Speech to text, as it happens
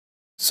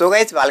So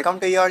guys welcome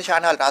to your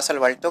channel Russell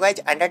world. तो guys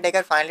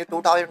Undertaker finally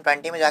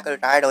 2020 में जाकर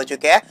retired हो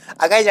चुके हैं।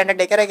 अगर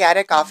अंडरटेकर है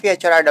कैरियर काफी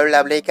अच्छा रहा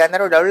WWE के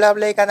अंदर और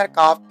WWE के अंदर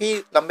काफी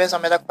लंबे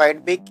समय तक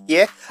फाइट भी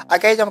किए।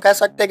 अगर हम कह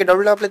सकते हैं कि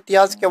WWE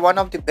इतिहास के one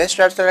of the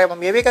best wrestler है।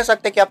 हम ये भी कह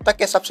सकते हैं कि अब तक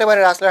के सबसे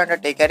बड़े रेसलर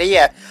अंडरटेकर ही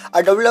है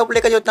और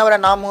WWE का जो इतना बड़ा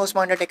नाम है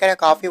उसमें अंडरटेकर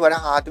का काफी बड़ा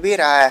हाथ भी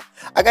रहा है।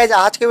 अगर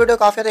आज की वीडियो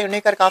काफी ज्यादा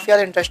यूनिक और काफी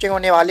ज्यादा इंटरेस्टिंग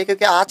होने वाली है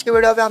क्योंकि आज की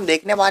वीडियो में हम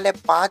देखने वाले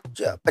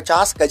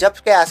 50 गजब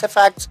के ऐसे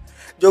फैक्ट्स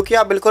जो कि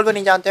आप बिल्कुल भी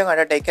नहीं जानते होंगे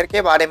अंडरटेकर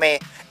के बारे में,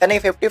 यानी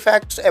 50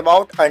 फैक्ट्स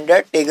अबाउट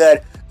अंडरटेकर।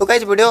 तो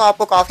गाइस वीडियो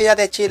आपको काफी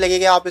ज्यादा अच्छी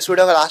लगेगी, आप इस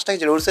वीडियो को लास्ट तक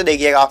जरूर से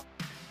देखिएगा।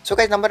 सो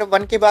गाइस नंबर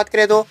 1 की बात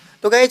करें तो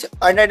गाइस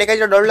अंडरटेकर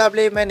जो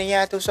WWE में नहीं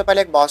आए थे उससे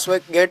पहले एक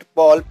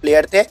बास्केटबॉल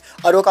प्लेयर थे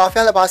और वो काफी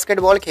ज्यादा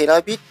बास्केटबॉल खेला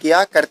भी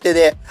किया करते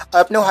थे।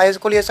 अपने हाई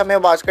स्कूल ये समय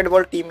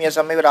बास्केटबॉल टीम ये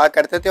समय में रहा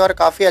करते थे और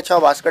काफी अच्छा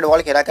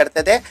बास्केटबॉल खेला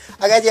करते थे।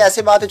 अगर ये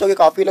ऐसी बात है जो कि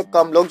काफी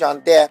कम लोग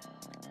जानते हैं।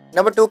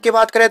 नंबर 2 की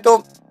बात करें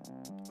तो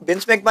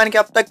विंस मैकमैन के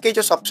अब तक के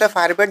जो सबसे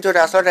फेवरेट जो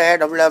रेसलर है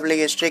WWE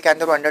हिस्ट्री के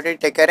अंदर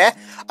अंडरटेकर है।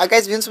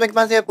 अगर विंस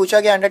मैकमैन से पूछा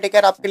गया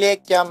अंडरटेकर आपके लिए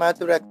क्या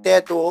महत्व रखते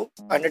हैं तो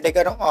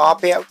अंडरटेकर वहाँ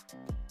पे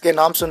के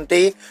नाम सुनते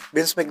ही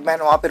विंस मैकमैन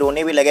वहाँ पे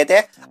रोने भी लगे थे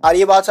और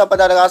ये बात सब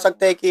पता लगा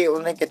सकते हैं कि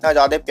उन्हें कितना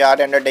ज़्यादा प्यार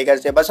है अंडरटेकर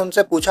से। बस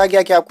उनसे पूछा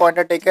गया कि आपको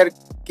अंडरटेकर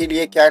के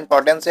लिए क्या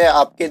इंपॉर्टेंस है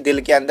आपके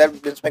दिल के अंदर,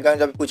 विंस मैकमैन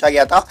जब पूछा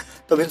गया था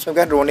तो विंस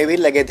मैकमैन रोने भी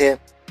लगे थे।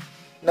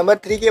 नंबर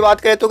 3 की बात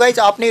करें तो गाइज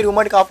आपने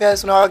रूमर काफी ज्यादा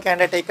सुना होगा कि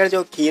अंडरटेकर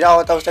जो खीरा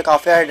होता है उससे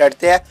काफी ज्यादा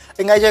डरते हैं,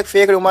 लेकिन गाइज एक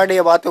फेक रूमर है,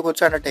 ये बात तो खुद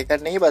से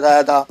अंडरटेकर ने ही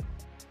बताया था।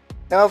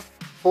 नंबर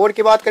 4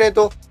 की बात करें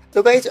तो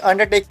गाइज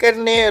अंडरटेकर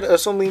ने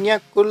रेसलमेनिया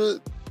कुल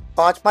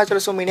 5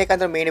 रेसलमेनिया के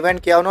अंदर मेन इवेंट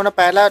किया। उन्होंने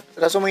पहला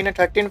रेसलमेनिया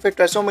 13, फिर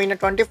रेसलमेनिया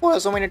 24,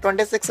 रेसलमेनिया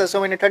 26,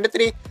 रेसलमेनिया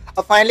 33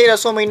 और फाइनली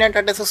रेसलमेनिया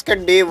 36 के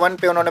डे 1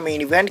 पे उन्होंने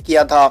मेन इवेंट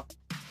किया था।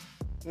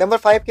 नंबर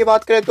 5 की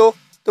बात करें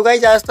तो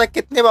गाइज आज तक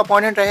कितने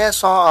अपोनेंट रहे हैं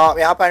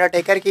यहाँ पर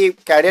अंडरटेकर की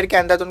कैरियर के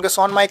अंदर, तो उनके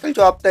शॉन माइकल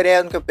जो अब तक रहे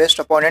उनके बेस्ट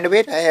अपोनेंट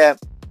भी रहे हैं।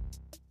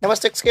 नंबर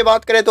 6 की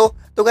बात करें तो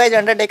गाइज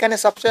अंडरटेकर ने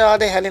सबसे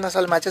ज्यादा हेल इन अ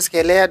सेल मैचेस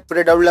खेले हैं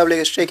पूरे WWE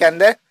हिस्ट्री के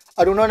अंदर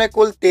और उन्होंने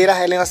कुल 13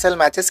 हेल इन अ सेल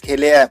मैचेस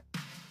खेले हैं।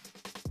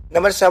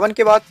 नंबर 7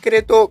 की बात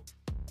करें तो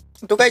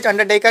गाइज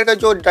अंडरटेकर का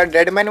जो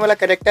डेडमैन वाला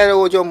कैरेक्टर है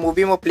वो जो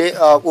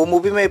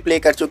मूवी में प्ले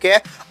कर चुके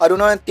हैं और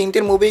उन्होंने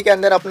 3 मूवी के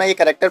अंदर अपना ये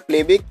कैरेक्टर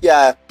प्ले भी किया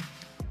है।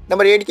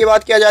 नंबर 8 की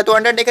बात किया जाए तो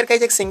अंडरटेकर का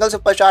एक सिंगल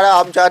सुपरस्टार है,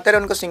 आप ज़्यादातर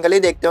उनको सिंगल ही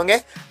देखते होंगे,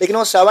 लेकिन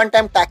वो 7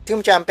 टाइम टैग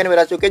टीम चैंपियन भी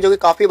रह चुके हैं जो कि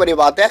काफ़ी बड़ी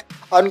बात है।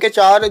 और उनके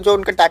 4 जो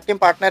उनके टैग टीम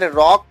पार्टनर है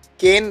rock,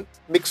 cane,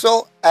 big show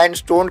and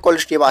stone cold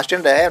Steve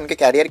Austin रहे उनके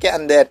कैरियर के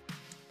अंदर।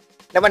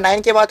 नंबर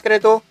 9 की बात करें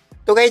तो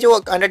गई जो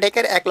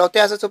अंडरटेकर एकलौते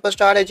ऐसे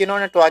सुपरस्टार है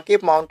जिन्होंने ट्रॉकी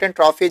माउंटेन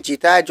ट्रॉफी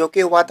जीता है जो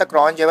कि हुआ था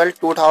क्रॉन जेवल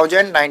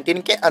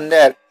 2019 के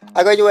अंदर।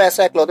 अगर जो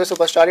ऐसा एकलौते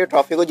सुपरस्टार है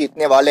ट्रॉफी को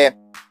जीतने वाले।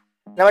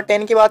 नंबर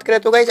 10 की बात करें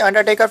तो guys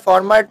Undertaker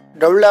farmer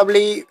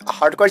WWE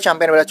hardcore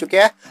champion रह चुके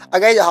हैं।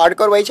 अगर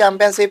हार्डकोर वही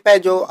चैंपियनशिप है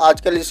जो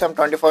आजकल जिसे हम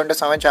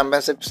 24/7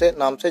 चैंपियनशिप से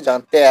नाम से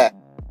जानते हैं।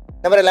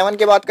 नंबर 11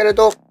 की बात करें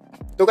तो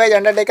गाइज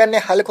अंडरटेकर ने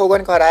हल्क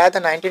होगन को हराया था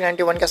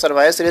 1991 के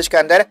सर्वाइवर सीरीज के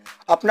अंदर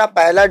अपना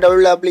पहला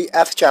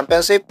WWF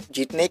चैंपियनशिप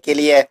जीतने के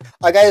लिए।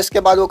 अगर इसके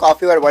बाद वो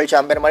काफी बार वर्ल्ड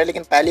चैंपियन बने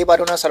लेकिन पहली बार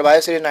उन्होंने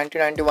सर्वाइवर सीरीज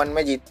 1991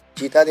 में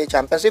जीता थी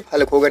चैंपियनशिप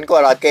हल्क होगन को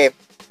हरा के।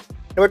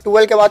 नंबर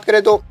 12 की बात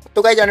करें तो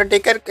गाइज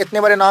अंडरटेकर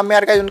इतने बड़े नाम में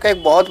यार गाइज उनका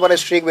एक बहुत बड़ा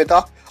स्ट्रीक भी था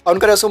और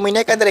उनका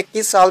रेसलमेनिया के अंदर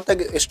 21 साल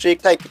तक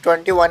स्ट्रीक था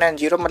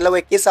 21-0, मतलब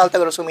 21 साल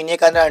तक रेसलमेनिया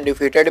के अंदर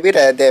अनडिफीटेड भी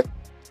रहे थे।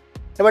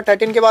 नंबर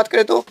 13 की बात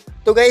करें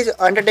तो गाइज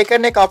अंडरटेकर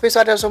ने काफ़ी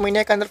सारे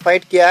रेसलमेनिया के अंदर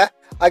फाइट किया है।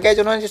 अगर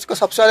उन्होंने जिसको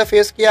सबसे ज़्यादा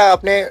फेस किया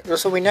अपने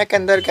रेसलमेनिया के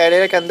अंदर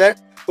कैरियर के अंदर,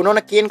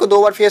 उन्होंने केन को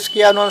 2 बार फेस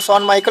किया, उन्होंने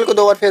शॉन माइकल को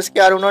 2 बार फेस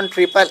किया और उन्होंने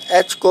ट्रिपल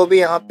एच को भी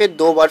यहाँ पे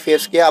 2 बार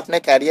फेस किया अपने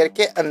कैरियर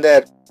के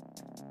अंदर।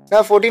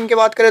 नंबर 14 की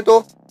बात करें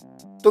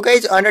तो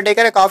गाइज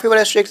अंडरटेकर काफी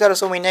बड़ा स्ट्रिक था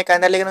रेसलमेनिया के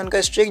अंदर, लेकिन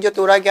उनका स्ट्रिक जो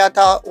तोड़ा गया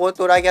था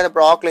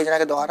ब्रॉक लेजनर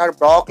के द्वारा और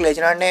ब्रॉक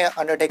लेजनर ने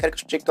अंडरटेकर का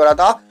स्ट्रिक तोड़ा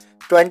था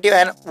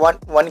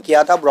 21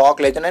 किया था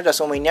ब्रॉक लेजनर ने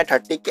रेसलमेनिया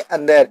 30 के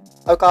अंदर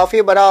और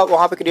काफी बड़ा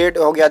वहां पे क्रिएट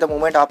हो गया था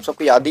मूवमेंट, आप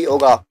सबको याद ही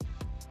होगा।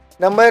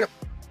 नंबर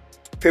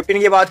 15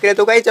 की बात करें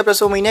तो गाइस जब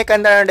रेसलमेनिया के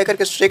अंदर अंडरटेकर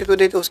की स्ट्रिक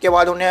टूटी थी उसके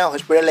बाद उन्हें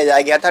हॉस्पिटल ले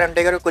जाया गया था।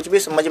 अंडरटेकर को कुछ भी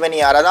समझ में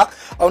नहीं आ रहा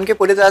था और उनकी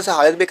पूरी तरह से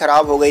हालत भी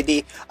खराब हो गई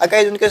थी।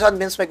 अगर उनके साथ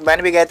विंस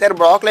मैकमैन भी गए थे और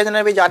ब्रॉक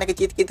लेजनर भी जाने की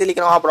जीत की थी,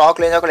 लेकिन वहाँ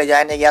ब्रॉक लेजनर को ले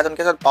जाया नहीं गया था,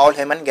 उनके साथ पॉल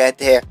हेमन गए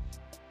थे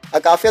और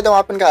काफी ज़्यादा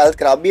वहाँ पर उनकी हालत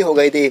खराब भी हो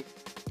गई थी।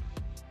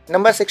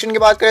 नंबर 16 की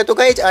बात करें तो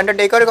गाइस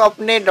अंडरटेकर को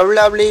अपने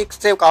WWE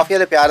से काफ़ी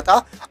ज़्यादा प्यार था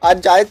और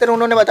ज़्यादातर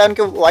उन्होंने बताया,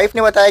 उनकी वाइफ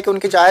ने बताया कि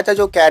उनकी ज़्यादातर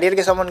जो कैरियर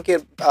के समय उनकी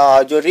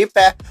जो रिप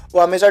है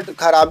वो हमेशा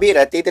खराब ही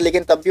रहती थी,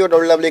 लेकिन तब भी वो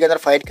WWE के अंदर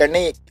फाइट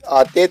करने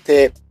आते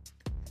थे।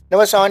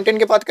 नंबर 17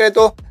 की बात करें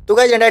तो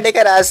गाइस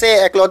अंडरटेकर ऐसे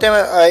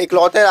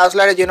इकलौते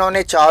रेसलर है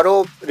जिन्होंने 4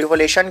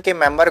 रिवोल्यूशन के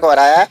मेंबर को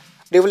हराया है।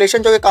 रिवोल्यूशन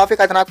जो कि काफ़ी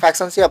खतरनाक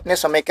फैक्शन थी अपने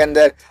समय के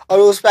अंदर और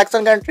उस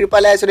फैक्शन का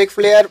ट्रिपल एच, रिक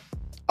फ्लेयर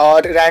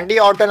और रैंडी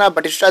ऑर्टन और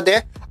बटिस्टा थे।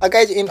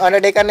 अगर इन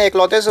अंडरटेकर ने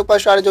इकलौते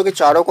सुपरस्टार जो कि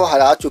 4 को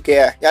हरा चुके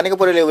हैं, यानी कि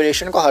पूरे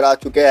रिवोल्यूशन को हरा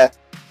चुके हैं।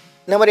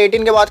 नंबर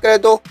 18 की बात करें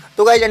तो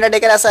गाइस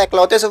अंडरटेकर ऐसा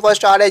इकलौते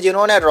सुपरस्टार है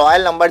जिन्होंने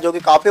रॉयल नंबर जो कि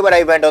काफी बड़ा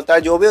इवेंट होता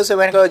है, जो भी उस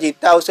इवेंट को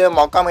जीतता है उसे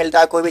मौका मिलता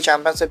है कोई भी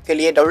चैंपियनशिप के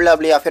लिए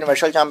WWE या फिर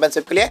वर्ल्ड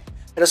चैंपियनशिप के लिए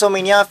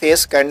रेसलमेनिया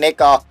फेस करने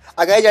का।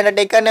 अगर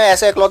अंडरटेकर ने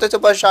ऐसे इकलौते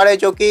सुपरस्टार है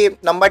जो कि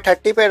नंबर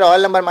 30 पे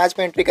रॉयल नंबर मैच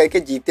में एंट्री करके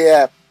जीते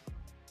हैं।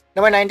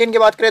 नंबर 19 की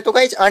बात करें तो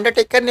गाइस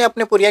अंडरटेकर ने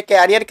अपने पूरे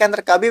कैरियर के अंदर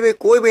कभी भी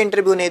कोई भी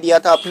इंटरव्यू नहीं दिया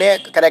था अपने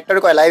कैरेक्टर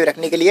को अलाइव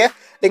रखने के लिए,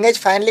 लेकिन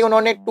फाइनली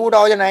उन्होंने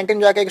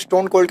 2019 जाके एक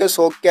स्टोन कोल्ड के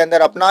शो के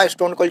अंदर अपना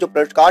स्टोन कोल्ड जो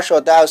ब्रॉडकास्ट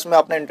होता है उसमें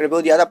अपना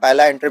इंटरव्यू दिया था,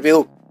 पहला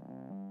इंटरव्यू।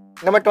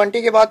 नंबर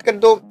 20 की बात करें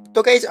तो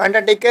गाइस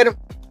अंडरटेकर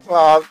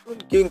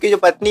क्योंकि जो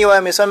पत्नी हुआ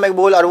है मिशन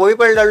मैकबोल और वो भी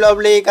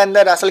WWE के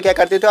अंदर रेसल किया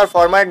करते थे और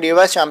फॉर्मर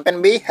डिवर्स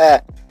चैंपियन भी है।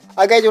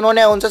 अगर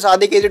उन्होंने उनसे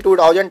शादी की थी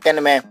 2010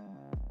 में।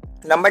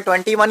 नंबर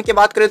 21 की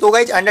बात करें तो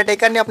गाइस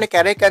अंडरटेकर ने अपने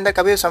कैरियर के अंदर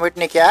कभी सबमिट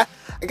नहीं किया है।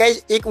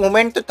 गाइस एक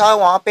मोमेंट था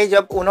वहाँ पे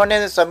जब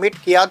उन्होंने सबमिट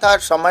किया था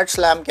समर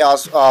स्लैम के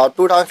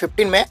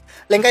 2015 में,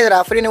 लेकिन गाइस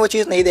रेफरी ने वो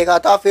चीज़ नहीं देखा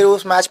था, फिर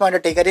उस मैच में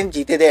अंडरटेकर ही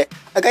जीते थे।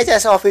 गाइस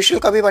ऐसा ऑफिशियल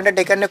कभी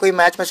अंडरटेकर ने कोई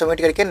मैच में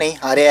सबमिट करके नहीं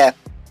हारे है।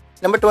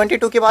 नंबर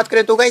 22 की बात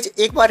करें तो गाइस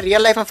एक बार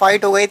रियल लाइफ में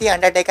फाइट हो गई थी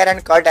अंडरटेकर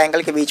एंड कर्ट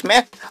एंगल के बीच में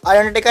और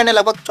अंडरटेकर ने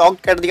लगभग चॉक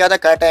कर दिया था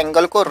कर्ट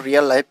एंगल को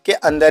रियल लाइफ के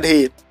अंदर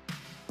ही।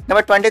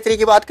 नंबर 23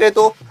 की बात करें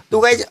तो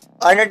गाइस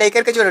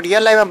अंडरटेकर के जो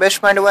रियल लाइफ में बेस्ट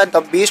फ्रेंड हुआ है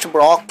द बीस्ट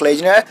ब्रॉक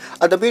लेसनर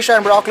और the beast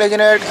and Brock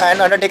Lesnar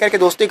and Undertaker की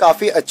दोस्ती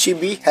काफ़ी अच्छी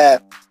भी है।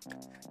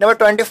 नंबर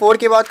 24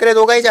 की बात करें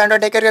तो गाइस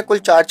अंडरटेकर के कुल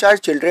 4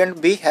 चिल्ड्रन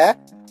भी है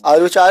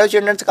और वो चारों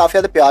चिल्ड्रन से काफ़ी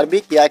ज़्यादा प्यार भी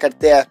किया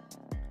करते हैं।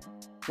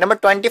 नंबर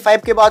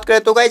 25 की बात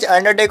करें तो गाइस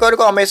अंडरटेकर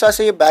को हमेशा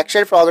से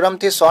बैकस्टेज प्रॉब्लम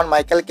थी शॉन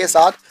माइकल के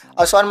साथ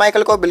और शॉन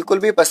माइकल को बिल्कुल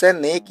भी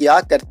पसंद नहीं किया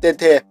करते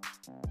थे।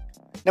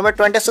 नंबर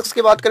 26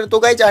 की बात करें तो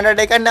गाइस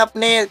अंडरटेकर ने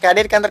अपने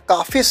कैरियर के अंदर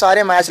काफ़ी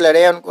सारे मैच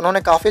लड़े,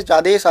 उन्होंने काफ़ी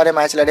ज़्यादा ही सारे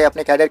मैच लड़े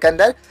अपने कैरियर के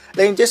अंदर,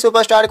 लेकिन जिस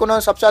सुपरस्टार को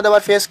उन्होंने सबसे ज़्यादा बार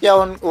फेस किया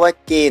वो है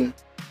केन।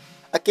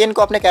 केन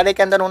को अपने कैरियर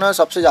के अंदर उन्होंने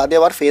सबसे ज़्यादा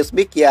बार फेस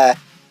भी किया है।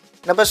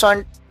 नंबर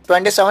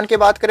 27 की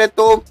बात करें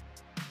तो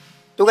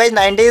गाइस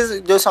 90s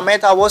जो समय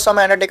था वो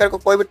समय अंडरटेकर को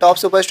कोई भी टॉप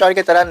सुपरस्टार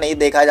की तरह नहीं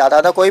देखा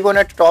जाता था, कोई भी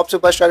उन्हें टॉप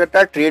सुपरस्टार की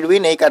तरह ट्रीट भी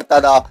नहीं करता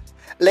था।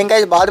 लेकिन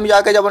गाइस बाद में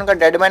जाकर जब उनका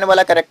डेडमैन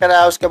वाला कैरेक्टर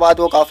आया उसके बाद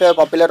वो काफ़ी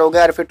पॉपुलर हो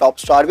गया और फिर टॉप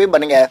स्टार भी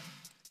बन गए।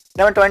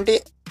 नंबर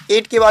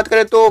 28 की बात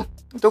करें तो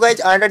गाइस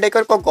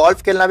अंडरटेकर को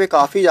गोल्फ खेलना भी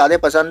काफ़ी ज़्यादा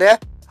पसंद है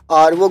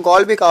और वो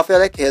गोल्फ भी काफ़ी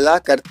ज़्यादा खेला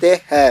करते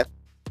हैं।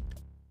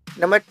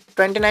 नंबर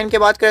 29 की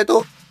बात करें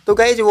तो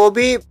गाइस वो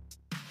भी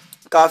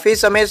काफ़ी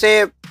समय से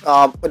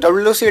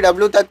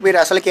WCW तक भी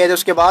रेसल किया थे,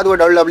 उसके बाद वो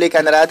WWE के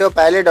अंदर आए थे। वो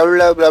पहले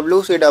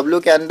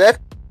WCW के अंदर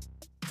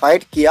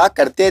फाइट किया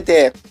करते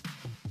थे।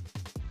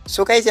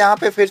 सो गाइस यहाँ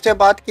पे फिर से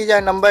बात की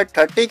जाए नंबर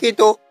 30 की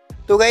तो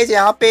गाइस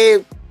यहाँ पे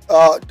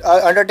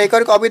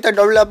अंडरटेकर को अभी तक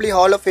WWE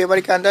हॉल ऑफ फेमर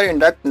के अंदर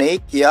इंडक्ट नहीं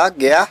किया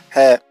गया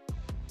है,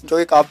 जो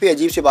कि काफ़ी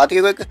अजीब सी बात है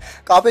क्योंकि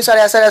काफ़ी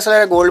सारे ऐसे रेसलर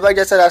है, गोल्डबर्ग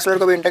जैसे रेसलर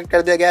को भी इंडक्ट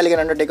कर दिया गया है लेकिन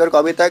अंडरटेकर को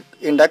अभी तक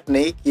इंडक्ट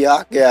नहीं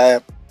किया गया है।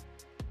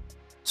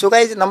 सो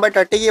गाइस नंबर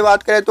 30 की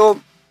बात करें तो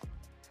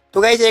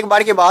गाइस एक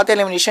बार की बात है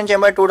एलिमिनेशन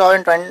चैम्बर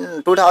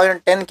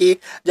 2010 की,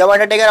 जब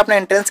अंडरटेकर अपना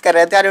एंट्रेंस कर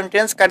रहे थे और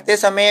एंट्रेंस करते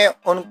समय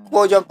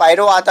उनको जो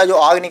पायरो आता जो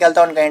आग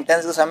निकलता उनका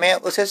एंट्रेंस के समय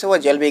उसे से वो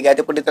जल भी गए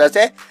थे पूरी तरह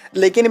से,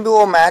 लेकिन भी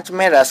वो मैच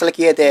में रेसल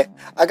किए थे।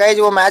 अगर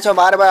वो मैच में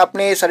बार बार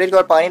अपने शरीर के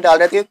ऊपर पानी डाल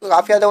रहे थे,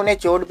 काफ़ी ज़्यादा उन्हें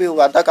चोट भी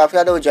हुआ था, काफ़ी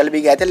ज़्यादा वो जल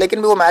भी गए थे,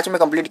 लेकिन भी वो मैच में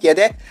कंप्लीट किए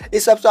थे।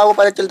 इस सबसे आपको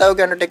पता चलता है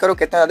कि अंडरटेकर को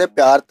कितना ज़्यादा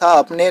प्यार था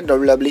अपने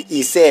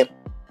WWE से।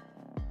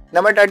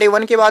 नंबर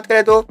 31 की बात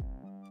करें तो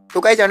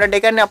गाइस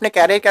अंडरटेकर ने अपने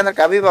कैरियर के अंदर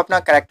कभी भी अपना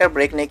कैरेक्टर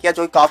ब्रेक नहीं किया,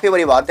 जो कि काफ़ी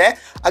बड़ी बात है।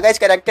 अगर इस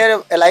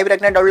कैरेक्टर लाइव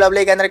रखना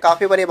WWE के अंदर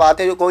काफ़ी बड़ी बात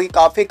है, जो कोई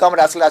काफ़ी कम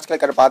रेसलर आजकल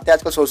कर पाते हैं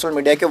आजकल सोशल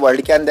मीडिया के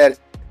वर्ल्ड के अंदर,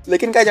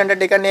 लेकिन गाइस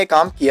अंडरटेकर ने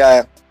काम किया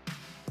है।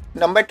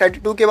 नंबर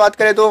 32 की बात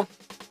करें तो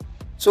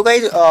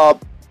गाइस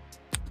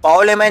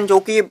पॉल हेमन जो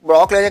कि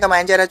ब्रॉक लेसनर का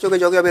मैनेजर है,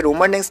 जो कि अभी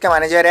रोमन रिंग्स का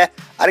मैनेजर है,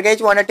 और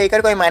गाइस वो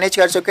अंडरटेकर को मैनेज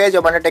कर चुके हैं।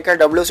 जब अंडरटेकर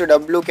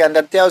WCW के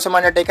अंदर थे उस समय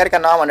अंडरटेकर का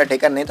नाम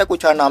अंडरटेकर नहीं था,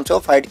 कुछ और नाम से वो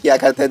फाइट किया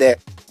करते थे।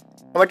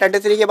 नंबर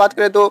 33 की बात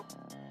करें तो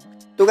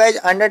गाइस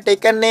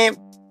अंडरटेकर ने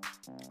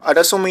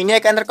रेसलमेनिया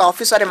के अंदर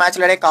काफ़ी सारे मैच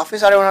लड़े, काफ़ी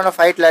सारे उन्होंने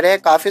फाइट लड़े,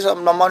 काफ़ी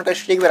लंबा उनका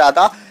स्ट्रीक भी रहा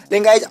था,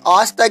 लेकिन गाइस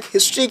आज तक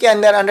हिस्ट्री के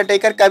अंदर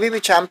अंडरटेकर कभी भी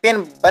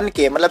चैंपियन बन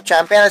के मतलब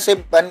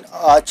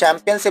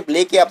चैंपियनशिप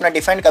लेके अपना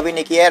डिफेंड कभी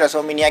नहीं किया है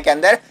रेसलमेनिया के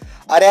अंदर,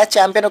 और एज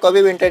चैंपियन को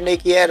कभी भी इंटर नहीं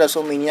किया है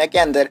रेसलमेनिया के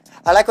अंदर।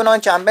 हालांकि उन्होंने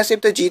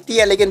चैंपियनशिप तो जीती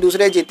है लेकिन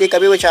दूसरे जीती,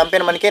 कभी वो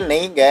चैंपियन बन के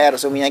नहीं गया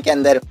रेसलमेनिया के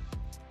अंदर।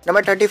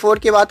 नंबर 34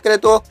 की बात करें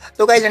तो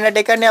गाइस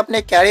अंडरटेकर ने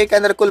अपने कैरियर के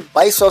अंदर कुल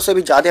 2200 से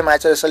भी ज़्यादा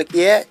मैच रेसल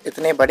किए हैं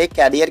इतने बड़े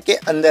कैरियर के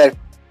अंदर।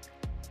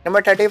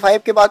 नंबर 35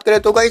 की बात करें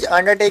तो गाइस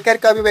अंडरटेकर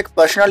का भी एक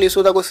पर्सनल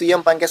इशू था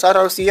CM पंक के साथ,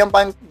 और CM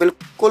पंक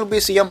बिल्कुल भी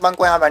CM पंक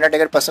को यहाँ पे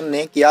अंडरटेकर पसंद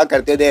नहीं किया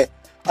करते थे,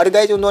 और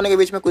गाइस उन दोनों के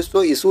बीच में कुछ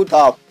तो इशू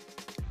था।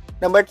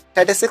 नंबर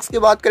 36 की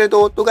बात करें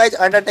तो गाइस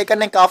अंडरटेकर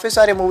ने काफ़ी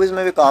सारे मूवीज़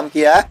में भी काम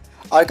किया है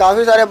और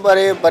काफ़ी सारे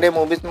बड़े बड़े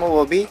मूवीज़ में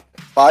वो भी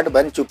पार्ट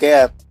बन चुके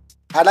हैं।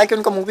 हालांकि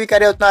उनका मूवी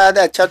कैरियर उतना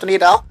ज़्यादा अच्छा तो नहीं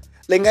रहा,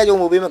 लेकिन जो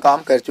मूवी में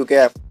काम कर चुके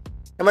हैं।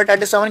 नंबर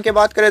 37 की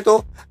बात करें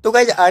तो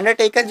गाइस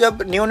अंडरटेकर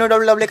जब न्यू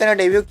WWE का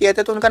डेब्यू किए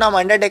थे तो उनका नाम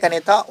अंडरटेकर नहीं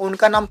था,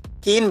 उनका नाम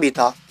केन भी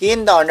था,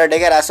 केन द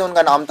अंडरटेकर ऐसे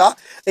उनका नाम था।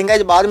 लेकिन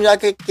गाइस बाद में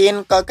जाके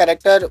केन का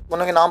कैरेक्टर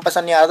उनके नाम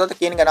पसंद नहीं आ रहा था तो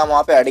केन का नाम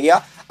वहाँ पे हट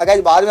गया।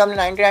 अगर बाद में हमने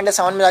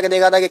 1997 में जाके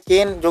देखा था कि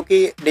केन जो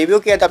कि डेब्यू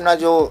किया था अपना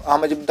जो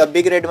हम द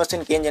बिग रेड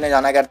मशीन केन जिन्हें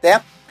जाना करते हैं,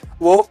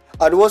 वो,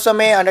 और वो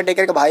समय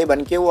अंडरटेकर का भाई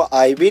बन के वो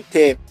आए भी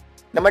थे।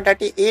 नंबर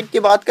 38 की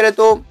बात करें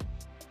तो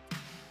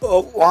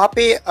वहाँ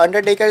पे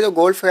अंडरटेकर जो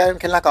गोल्फ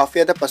खेलना काफ़ी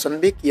ज़्यादा पसंद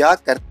भी किया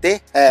करते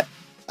हैं,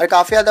 और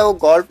काफ़ी ज़्यादा वो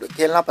गोल्फ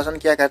खेलना पसंद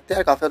किया करते हैं,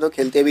 और काफ़ी ज़्यादा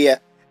खेलते भी है।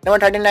 नंबर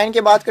 39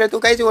 की बात करें तो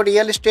गाइस वो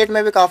रियल एस्टेट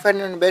में भी काफ़ी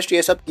इन्वेस्ट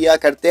ये सब किया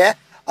करते हैं,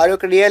 और वो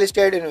रियल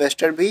एस्टेट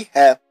इन्वेस्टर भी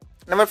है।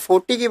 नंबर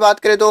 40 की बात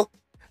करें तो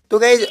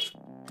गाइस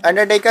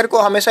अंडरटेकर को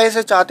हमेशा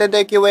से चाहते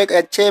थे कि वो एक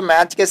अच्छे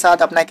मैच के साथ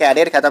अपना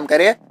कैरियर ख़त्म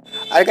करे,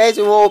 और गाइस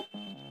वो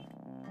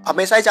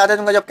हमेशा ही चाहते थे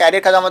उनका जब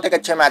कैरियर खत्म होता है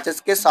अच्छे मैचेस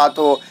के साथ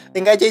हो।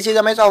 लेकिन गाइस ये चीज़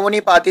हमेशा हो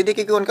नहीं पाती थी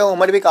क्योंकि उनका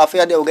उम्र भी काफ़ी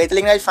ज़्यादा हो गई थी।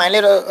 लेकिन गाइस फाइनली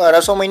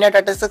रेसलमेनिया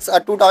 36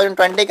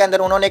 2020 के अंदर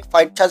उन्होंने एक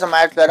अच्छा सा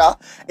मैच लड़ा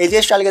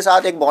एजे स्टाइल के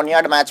साथ एक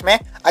बॉर्नयार्ड मैच में।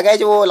 अगर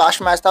जो वो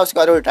लास्ट मैच था उसके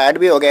बाद वो रिटायर्ड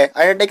भी हो गए।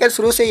 अंडरटेकर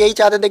शुरू से यही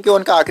चाहते थे कि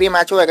उनका आखिरी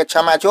मैच हो, एक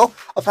अच्छा मैच हो,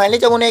 और फाइनली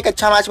जब उन्हें एक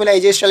अच्छा मैच मिला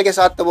एजे स्टाइल के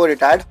साथ तो वो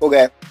रिटायर्ड हो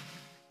गए।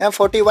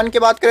 41 की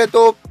बात करें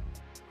तो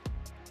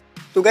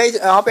गाइस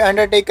यहाँ पे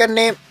अंडरटेकर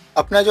ने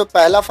अपना जो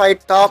पहला फाइट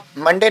था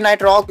मंडे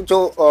नाइट रॉ जो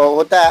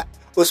होता है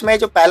उसमें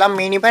जो पहला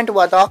मेन इवेंट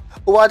हुआ था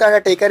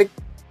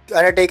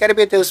अंडरटेकर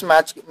भी थे उस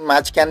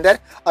मैच के अंदर,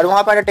 और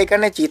वहाँ पर अंडरटेकर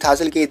ने जीत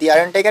हासिल की थी।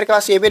 अंडरटेकर के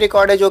पास ये भी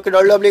रिकॉर्ड है जो कि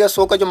WWE का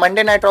शो का जो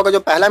मंडे नाइट रॉ का जो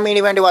पहला मेन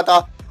इवेंट हुआ था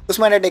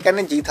उसमें अंडरटेकर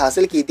ने जीत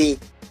हासिल की थी।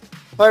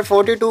 और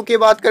 42 की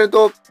बात करें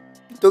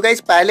तो गाइस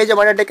पहले जब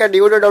अंडरटेकर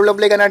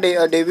WWE का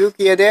डेब्यू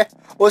किए थे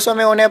उस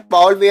समय उन्हें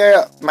पॉल बियर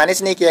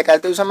मैनेज नहीं किया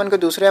करते, उस समय उनके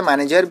दूसरे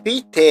मैनेजर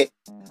भी थे।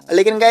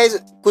 लेकिन गाइज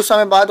कुछ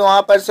समय बाद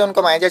वहाँ पर से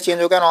उनका मैनेजर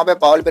चेंज हो गया, वहाँ पे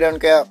पॉल बियर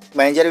उनके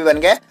मैनेजर भी बन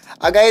गए।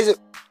 गाइज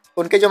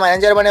उनके जो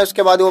मैनेजर बने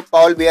उसके बाद वो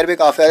पॉल बियर भी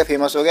काफ़ी ज़्यादा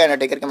फेमस हो गए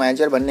अंडरटेकर के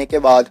मैनेजर बनने के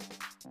बाद।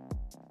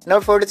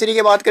 नंबर 43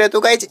 की बात करें तो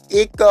गाइज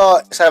एक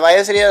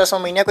सर्वाइवर सीरीज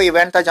रेसलमेनिया को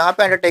इवेंट था जहाँ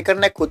पे अंडरटेकर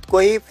ने खुद को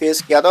ही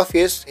फेस किया था,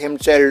 फेस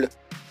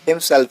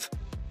हिमसेल्फ।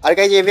 और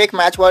गाइज ये भी एक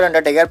मैच हुआ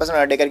अंडरटेकर पसंद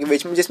अंडरटेकर के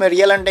बीच में जिसमें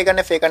रियल अंडरटेकर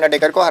ने फेक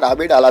अंडरटेकर को हरा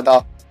भी डाला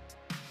था।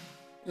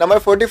 नंबर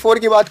 44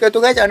 की बात करें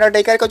तो गाइज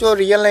अंडरटेकर का जो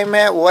रियल नेम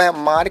है वो है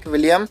मार्क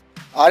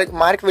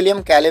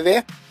विलियम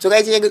कैलेवे। तो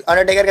गाइज ये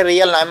अंडरटेकर का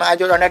रियल नाम है,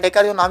 जो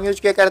अंडरटेकर जो नाम यूज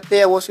किया करते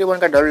हैं वो सिर्फ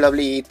उनका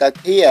WWE तक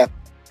ही है।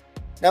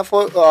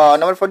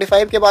 नंबर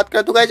 45 की बात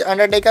करें तो गाइज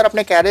अंडरटेकर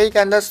अपने कैरियर के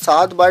अंदर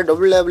 7 बार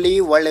WWE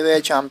वर्ल्ड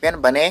हेवीवेट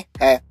चैंपियन बने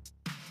हैं।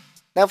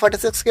 नंबर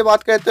 46 की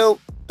बात करें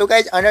तो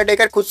गाइज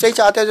अंडरटेकर खुद से ही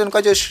चाहते थे उनका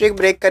जो स्ट्रिक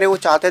ब्रेक करे, वो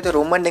चाहते थे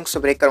रोमन रिंग्स से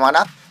ब्रेक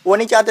करवाना। वो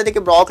नहीं चाहते थे कि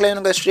ब्रॉक लेसनर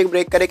उनका स्ट्रिक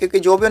ब्रेक करे, क्योंकि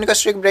जो भी उनका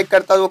स्ट्रिक ब्रेक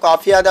करता वो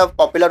काफ़ी ज़्यादा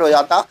पॉपुलर हो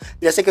जाता,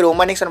 जैसे कि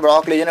रोमन रिंग्स और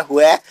ब्रॉक लेसनर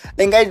हुआ है।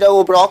 लेकिन गाइज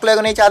वो ब्रॉक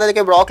लेसनर नहीं चाहते थे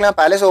कि ब्रॉक लेसनर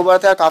पहले से ओवर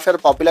थे और काफ़ी ज़्यादा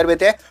पॉपुलर भी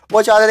थे।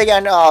 वो चाहते थे कि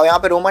यहाँ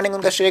पे रोमन रिंग्स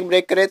उनका स्ट्रिक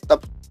ब्रेक करे,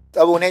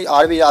 तब उन्हें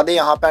और भी ज़्यादा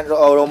यहाँ पर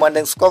रोमन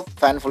रिंग्स को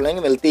फैन फॉलोइंग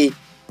मिलती।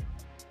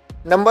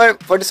 नंबर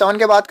 47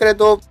 की बात करें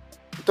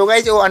तो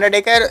गाइज वो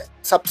अंडरटेकर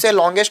सबसे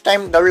लॉन्गेस्ट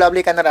टाइम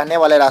WWE के अंदर रहने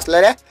वाले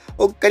रेसलर है।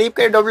 वो करीब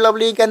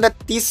WWE के अंदर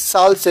 30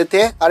 साल से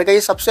थे, और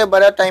गाइज सबसे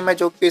बड़ा टाइम है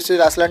जो कि इस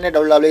रेसलर ने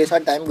WWE के साथ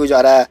टाइम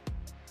गुजारा है।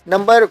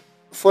 नंबर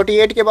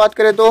 48 की बात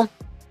करें तो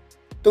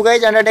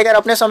गाइज अंडरटेकर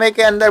अपने समय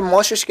के अंदर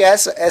मोस्ट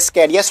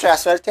स्कैरियस्ट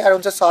रेसलर थे, और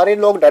उनसे सारे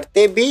लोग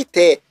डरते भी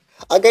थे।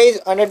 गाइज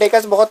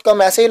अंडरटेकर बहुत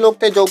कम ऐसे ही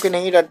लोग थे जो कि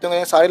नहीं डरते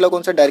होंगे, सारे लोग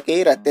उनसे डर के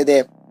ही रहते थे।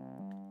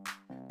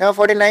 नंबर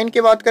 49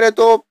 की बात करें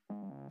तो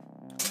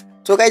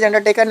गाइज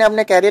अंडरटेकर ने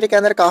अपने कैरियर के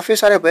अंदर काफ़ी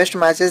सारे बेस्ट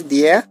मैचेस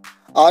दिए हैं,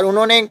 और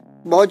उन्होंने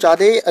बहुत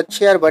ज़्यादा ही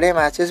अच्छे और बड़े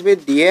मैचेस भी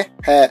दिए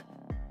हैं।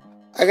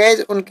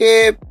 गाइज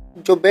उनके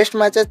जो बेस्ट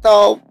मैचेस था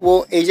वो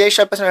एजे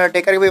स्टाइल्स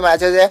अंडरटेकर के भी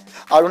मैचेस है,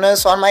 और उन्होंने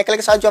शॉन माइकल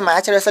के साथ जो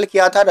मैच रेसल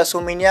किया था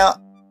रेसलमेनिया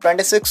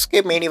 26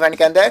 के मेन इवेंट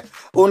के अंदर,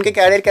 वो उनके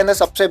कैरियर के अंदर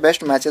सबसे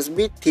बेस्ट मैचेस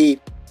भी थी।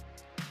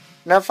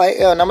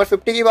 नंबर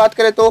 50 की बात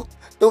करें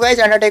तो गाइज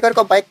अंडरटेकर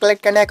को बाइक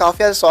कलेक्ट करने का काफ़ी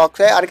ज़्यादा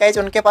शौक है, और गाइज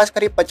उनके पास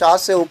करीब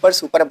 50 से ऊपर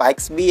सुपर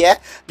बाइक्स भी है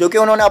जो कि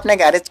उन्होंने अपने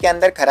गैरेज के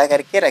अंदर खड़ा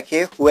करके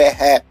रखे हुए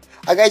हैं।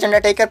 गाइज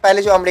अंडरटेकर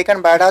पहले जो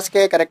अमेरिकन बैडास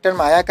के कैरेक्टर में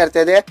आया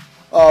करते थे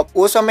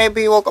उस समय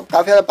भी वो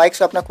काफ़ी ज़्यादा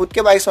बाइक्स अपना खुद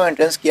के बाइक्स में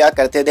एंट्रेंस किया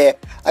करते थे।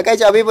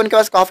 गाइज अभी भी उनके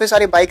पास काफ़ी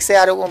सारी बाइक्स है,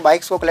 और वो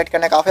बाइक्स को कलेक्ट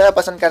करना काफ़ी ज़्यादा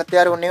पसंद करते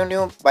हैं, और वो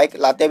न्यू बाइक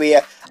लाते भी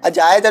है। और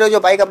ज़्यादातर जो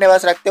बाइक अपने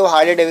पास रखते हैं वो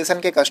हार्ले डेविडसन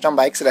के कस्टम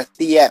बाइक्स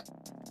रहती है।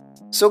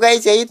 सो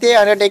गाइज यही थे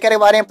अंडरटेकर के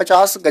बारे में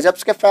 50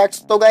 गजब्स के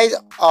फैक्ट्स। तो गाइज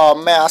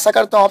मैं आशा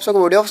करता हूँ आप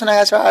सबको वीडियो पसंद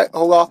आया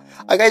होगा।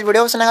 अगर इस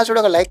वीडियो पसंद आया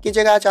वीडियो को लाइक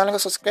कीजिएगा, चैनल को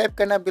सब्सक्राइब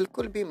करना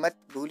बिल्कुल भी मत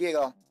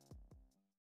भूलिएगा।